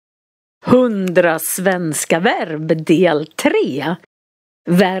100 svenska verb del 3.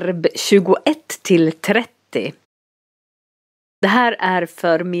 Verb 21 till 30. Det här är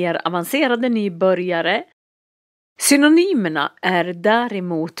för mer avancerade nybörjare. Synonymerna är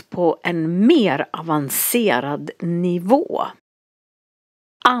däremot på en mer avancerad nivå.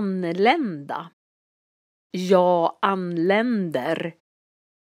 Anlända. Jag anländer.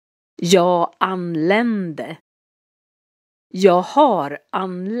 Jag anlände. Jag har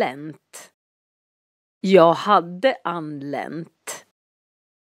anlänt. Jag hade anlänt.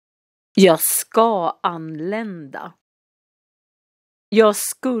 Jag ska anlända. Jag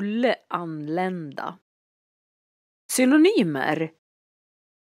skulle anlända. Synonymer: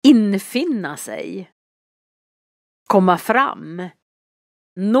 infinna sig, komma fram,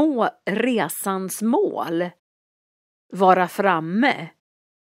 nå resans mål, vara framme,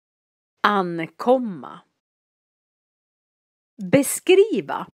 ankomma.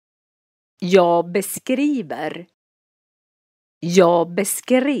 Beskriva. Jag beskriver. Jag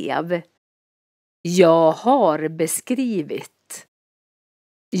beskrev. Jag har beskrivit.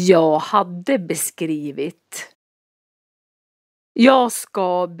 Jag hade beskrivit. Jag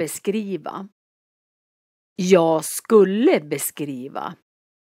ska beskriva. Jag skulle beskriva.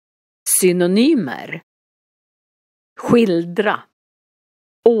 Synonymer: skildra,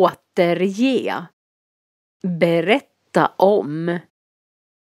 återge, berätta om,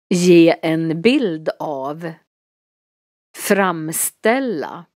 ge en bild av,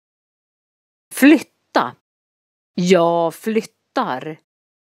 framställa, flytta. Jag flyttar.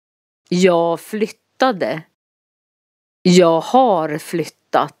 Jag flyttade. Jag har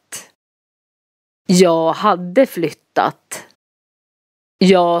flyttat. Jag hade flyttat.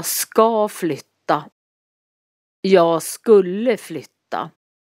 Jag ska flytta. Jag skulle flytta.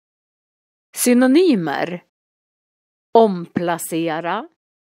 Synonymer: omplacera,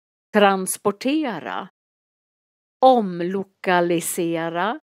 transportera,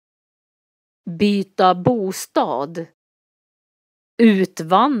 omlokalisera, byta bostad,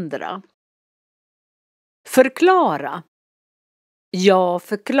 utvandra. Förklara. Jag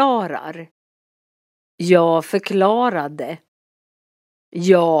förklarar. Jag förklarade.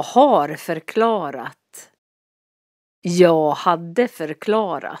 Jag har förklarat. Jag hade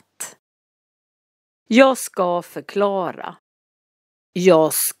förklarat. Jag ska förklara.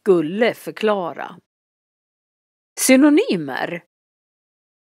 Jag skulle förklara. Synonymer: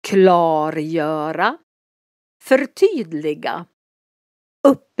 klargöra, förtydliga,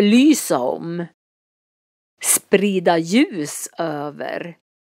 upplysa om, sprida ljus över,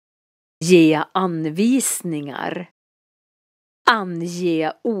 ge anvisningar,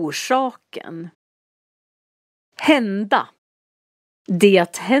 ange orsaken. Hända.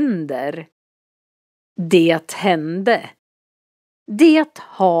 Det händer. Det hände. Det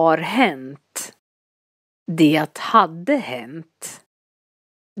har hänt. Det hade hänt.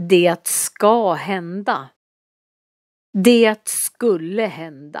 Det ska hända. Det skulle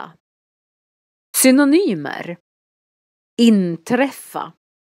hända. Synonymer: inträffa,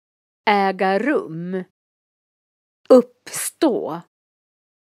 äga rum, uppstå,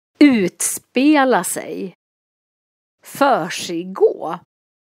 utspela sig, försiggå,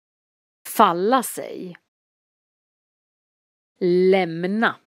 falla sig.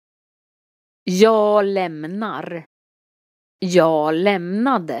 Lämna. Jag lämnar. Jag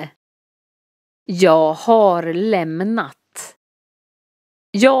lämnade. Jag har lämnat.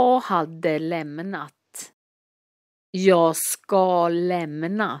 Jag hade lämnat. Jag ska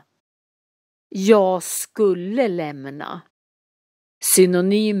lämna. Jag skulle lämna.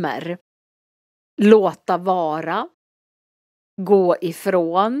 Synonymer: låta vara, gå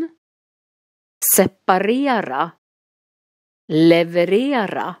ifrån, separera,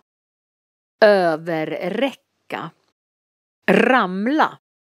 leverera, överräcka, ramla.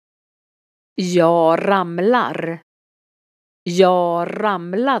 Jag ramlar. Jag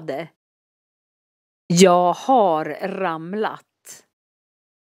ramlade. Jag har ramlat.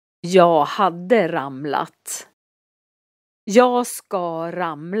 Jag hade ramlat. Jag ska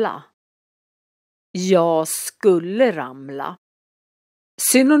ramla. Jag skulle ramla.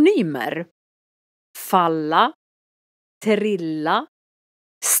 Synonymer: falla, trilla,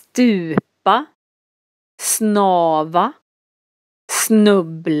 stupa, snava,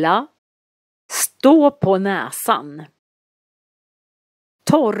 snubbla, stå på näsan.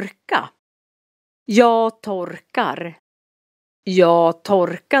 Torka. Jag torkar. Jag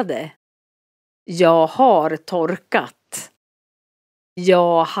torkade. Jag har torkat.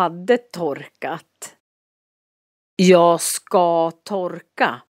 Jag hade torkat. Jag ska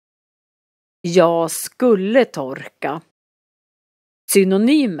torka. Jag skulle torka.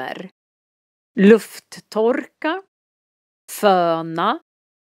 Synonymer: lufttorka, föna,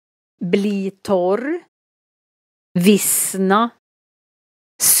 bli torr, vissna,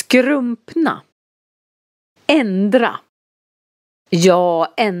 skrumpna, ändra.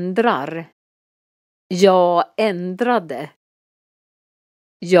 Jag ändrar. Jag ändrade.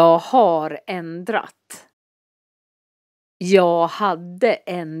 Jag har ändrat. Jag hade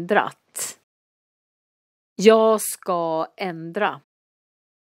ändrat. Jag ska ändra.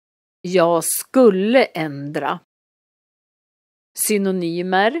 Jag skulle ändra.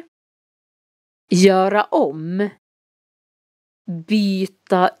 Synonymer. Göra om.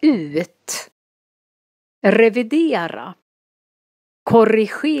 Byta ut. Revidera.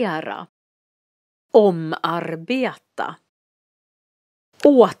 Korrigera. Omarbeta.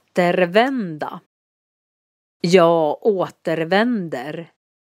 Återvända. Jag återvänder.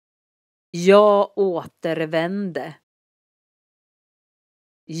 Jag återvände.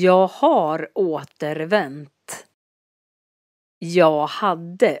 Jag har återvänt. Jag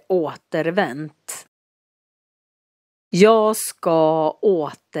hade återvänt. Jag ska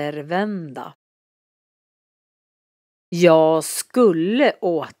återvända. Jag skulle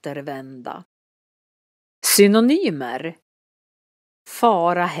återvända. Synonymer.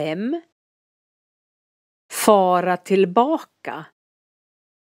 Fara hem. Fara tillbaka.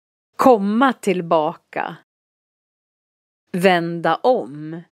 Komma tillbaka. Vända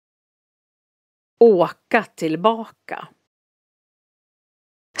om. Åka tillbaka.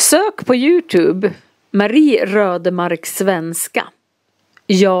 Sök på YouTube. Marie Rödemark svenska.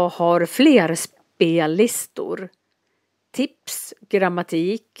 Jag har fler spellistor. Tips,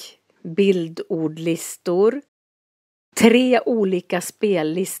 grammatik, bildordlistor. 3 olika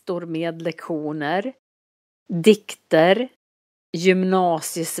spellistor med lektioner. Dikter,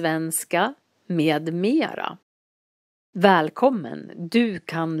 gymnasiesvenska med mera. Välkommen, du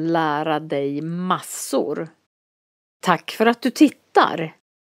kan lära dig massor. Tack för att du tittar.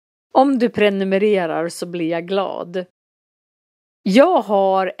 Om du prenumererar så blir jag glad. Jag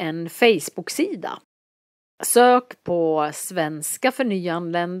har en Facebook-sida. Sök på svenska för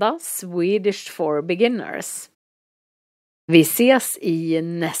nyanlända, Swedish for beginners. Vi ses i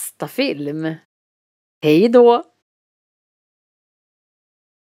nästa film. Hej då!